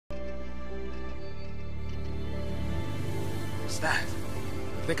that?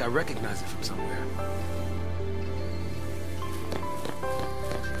 I think I recognize it from somewhere.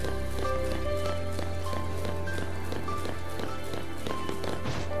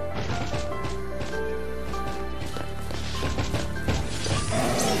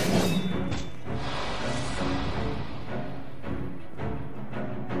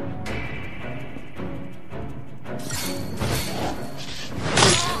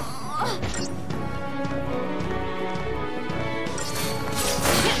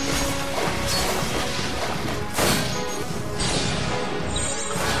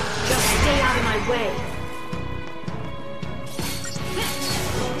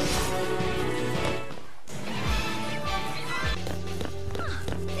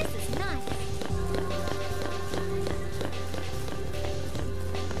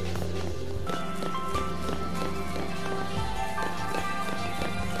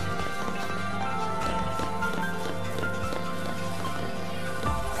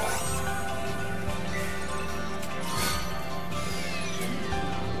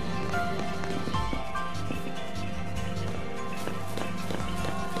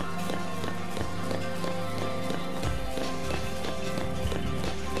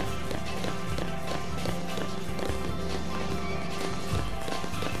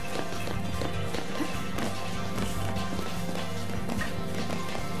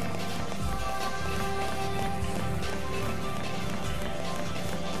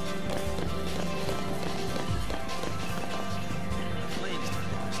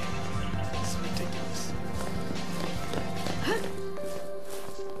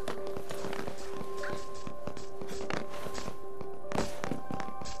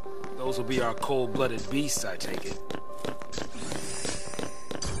 Those will be our cold-blooded beasts, I take it.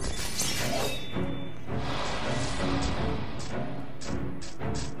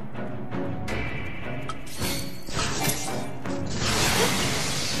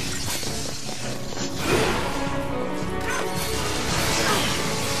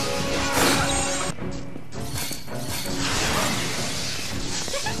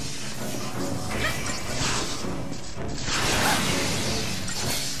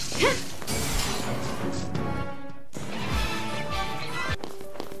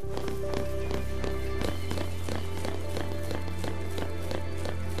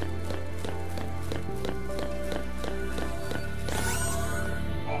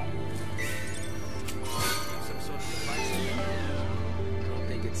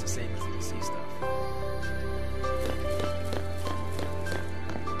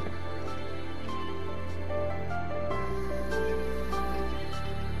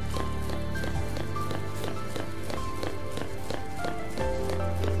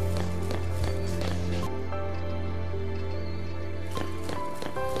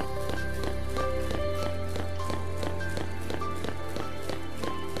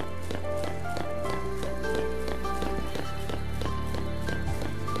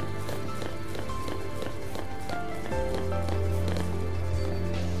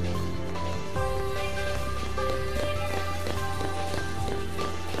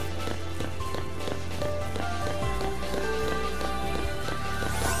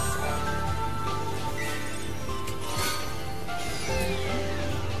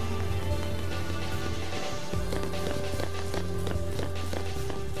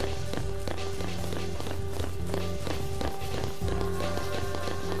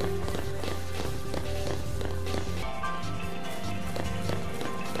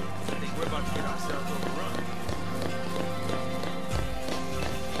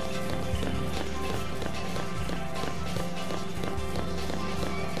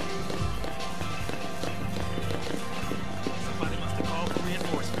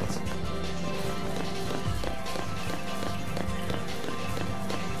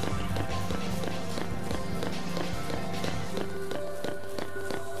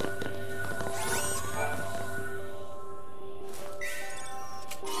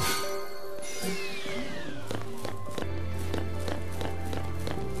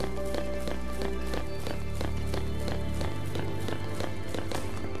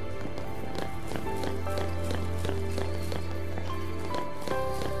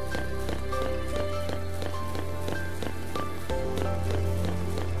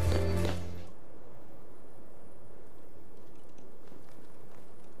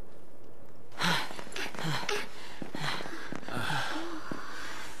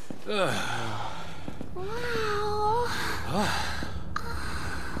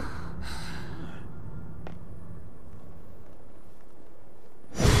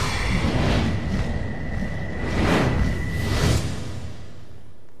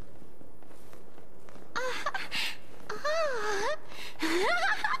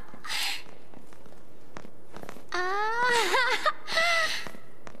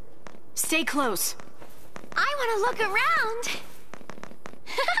 Stay close. I want to look around.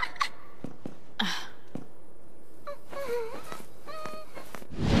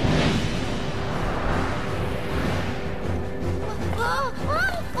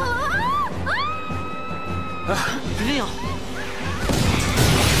 Vieux.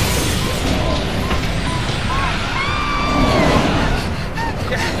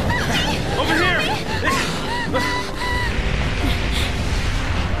 Over here!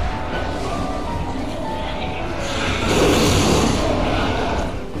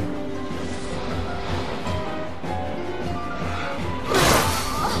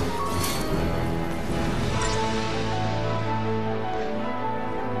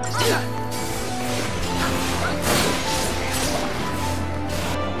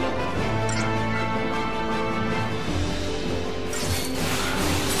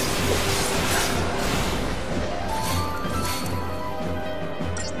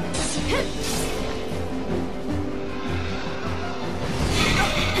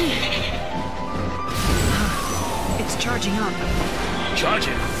 Charging up.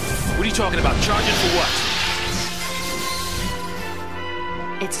 Charging? What are you talking about? Charging for what?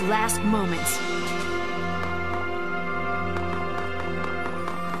 Its last moments.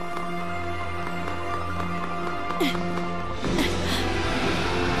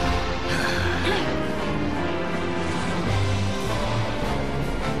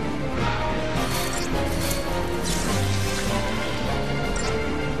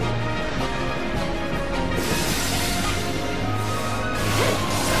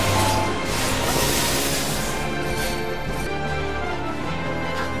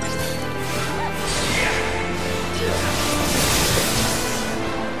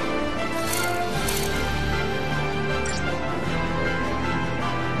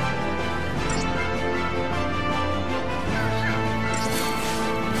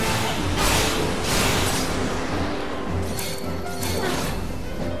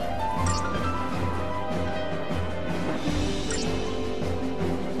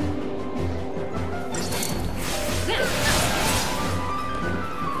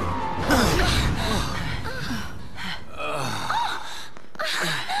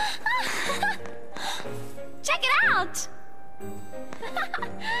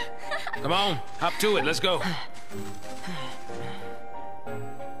 Come on, hop to it, let's go.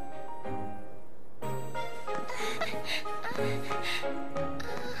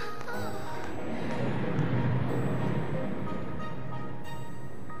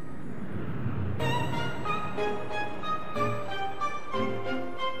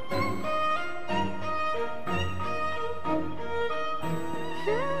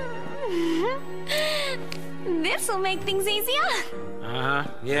 This'll make things easier. Uh-huh.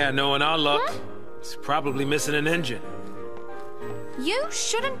 Yeah, knowing our luck, it's probably missing an engine. You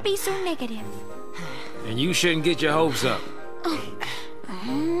shouldn't be so negative. And you shouldn't get your hopes up.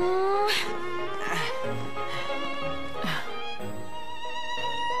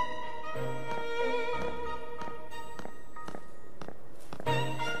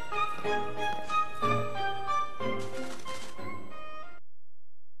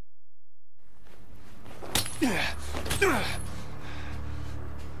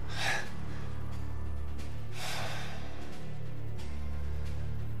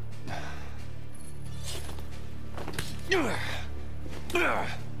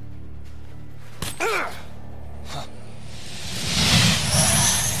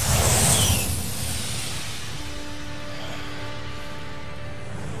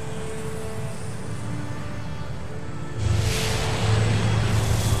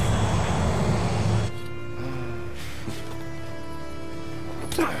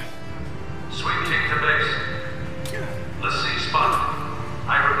 Sweeping to base. The C spot. I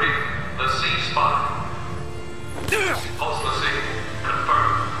repeat, the C spot. Pulse the C.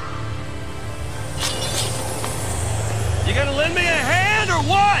 Confirmed. You gonna lend me a hand or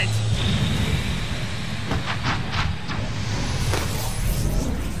what?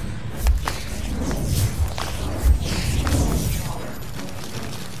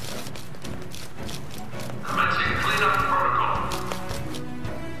 Commencing cleanup protocol.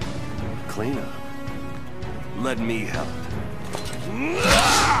 Cleanup? Let me help.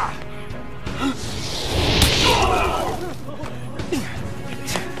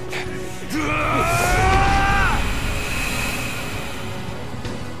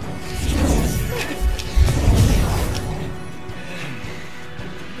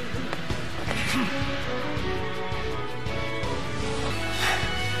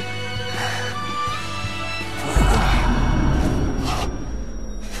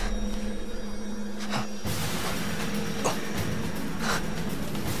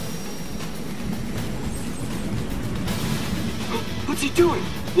 What's he doing?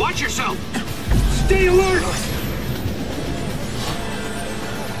 Watch yourself! Stay alert!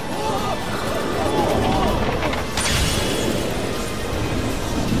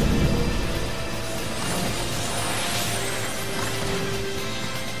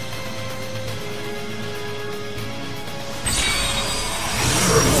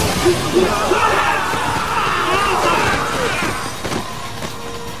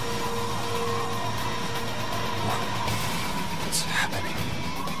 What's happening?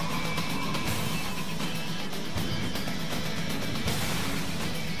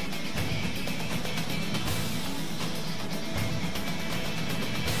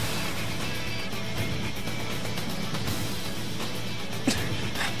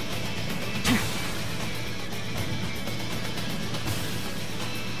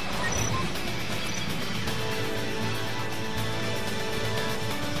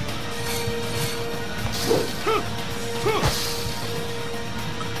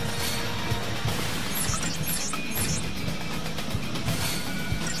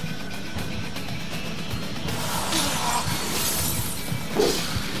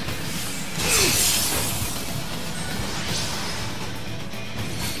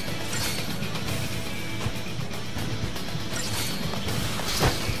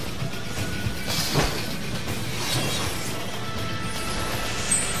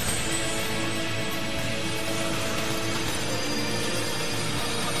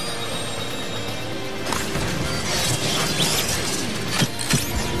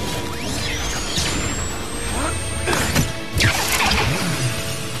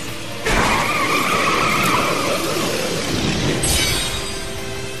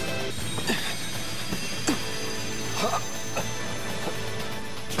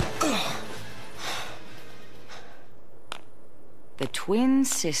 The twin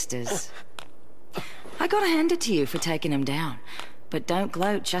sisters. I gotta hand it to you for taking them down. But don't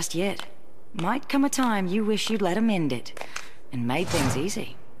gloat just yet. Might come a time you wish you'd let them end it. And made things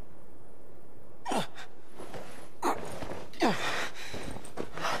easy.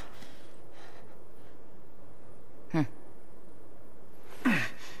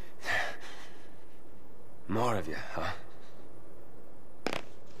 More of you, huh?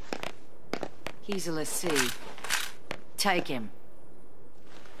 He's a lessee. Take him.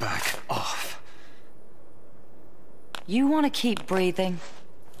 Back off. You want to keep breathing?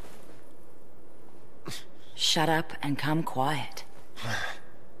 Shut up and come quiet.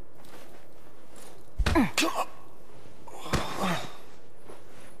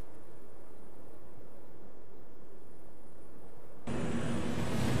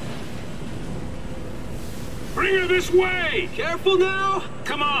 Bring her this way! Careful now!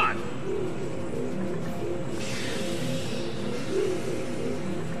 Come on!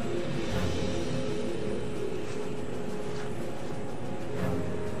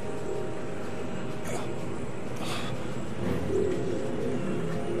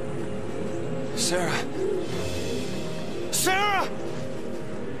 Sarah! Sarah!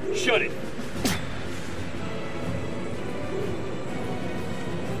 Shut it!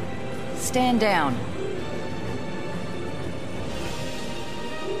 Stand down.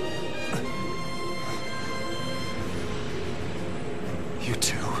 You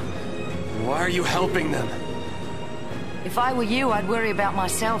two. Why are you helping them? If I were you, I'd worry about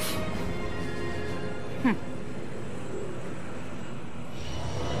myself.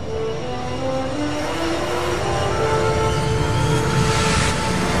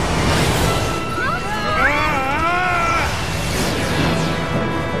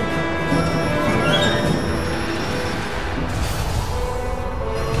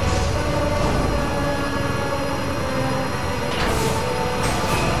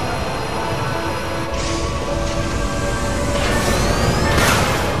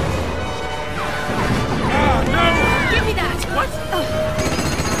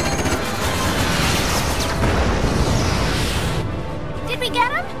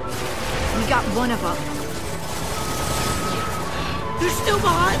 One of them. They're still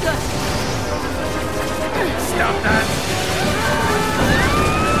behind us! Stop that!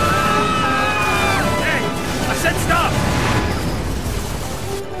 Hey! I said stop!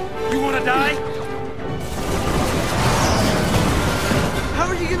 You wanna die? How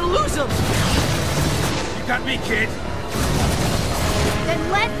are you gonna lose them? You got me, kid.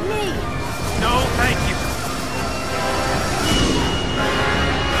 Then let me! No, thank you.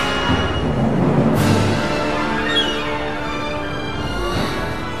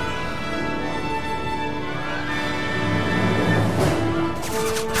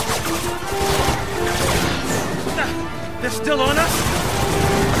 They're still on us?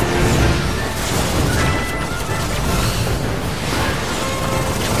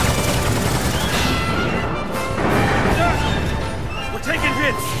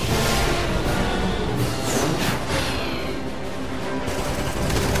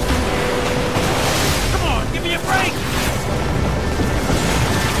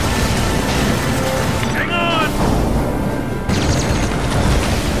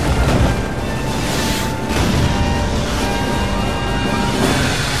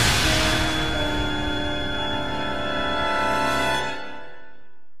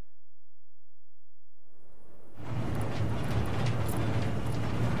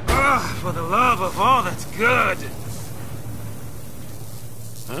 for the love of all that's good!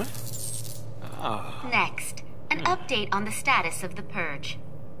 Huh? Oh. Next, an update on the status of the Purge.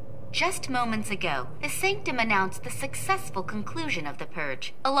 Just moments ago, the Sanctum announced the successful conclusion of the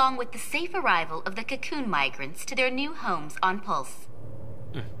Purge, along with the safe arrival of the Cocoon migrants to their new homes on Pulse.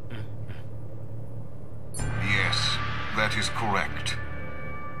 Yes, that is correct.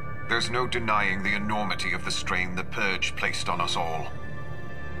 There's no denying the enormity of the strain the Purge placed on us all.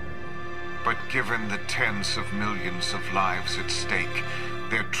 But given the tens of millions of lives at stake,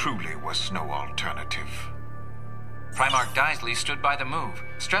 there truly was no alternative. Primarch Daisley stood by the move,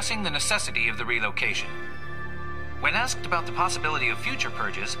 stressing the necessity of the relocation. When asked about the possibility of future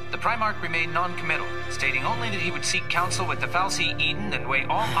purges, the Primarch remained non-committal, stating only that he would seek counsel with the fal'Cie Eden and weigh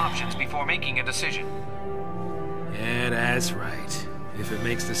all options before making a decision. Yeah, that's right. If it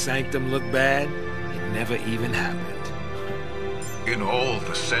makes the Sanctum look bad, it never even happened. In all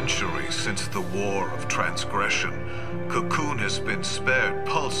the centuries since the War of Transgression, Cocoon has been spared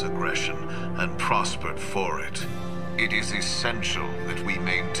pulse aggression and prospered for it. It is essential that we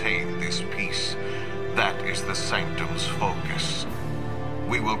maintain this peace. That is the Sanctum's focus.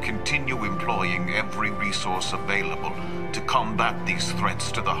 We will continue employing every resource available to combat these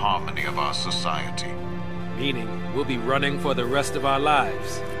threats to the harmony of our society. Meaning, we'll be running for the rest of our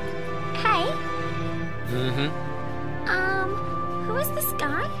lives. Hey? Mm-hmm. Who is this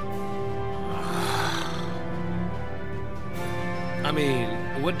guy? I mean,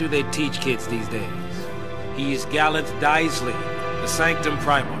 what do they teach kids these days? He's Gallant Daisley, the Sanctum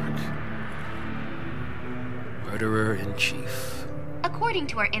Primarch. Murderer-in-Chief. According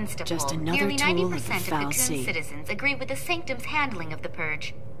to our Insta Just poll, another nearly tool of 90% the of Cocoon fal'Cie. citizens agree with the Sanctum's handling of the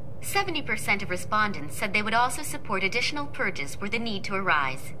Purge. 70% of respondents said they would also support additional purges were the need to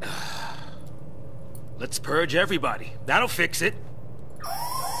arise. Let's purge everybody. That'll fix it.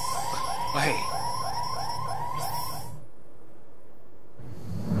 Oh, hey.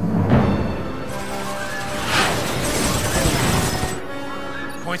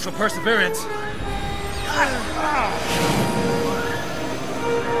 Points for perseverance.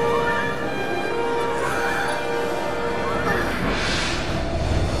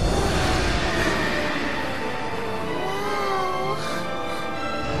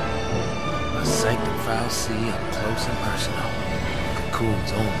 A Sanctum fal'Cie up close and personal.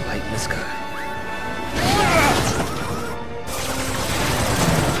 Cocoon's own light in the sky.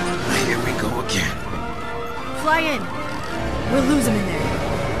 Here we go again. Fly in. We'll lose him in there.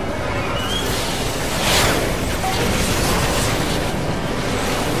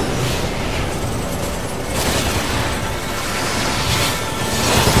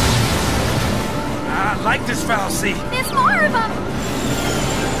 I like this fal'Cie. There's more of them!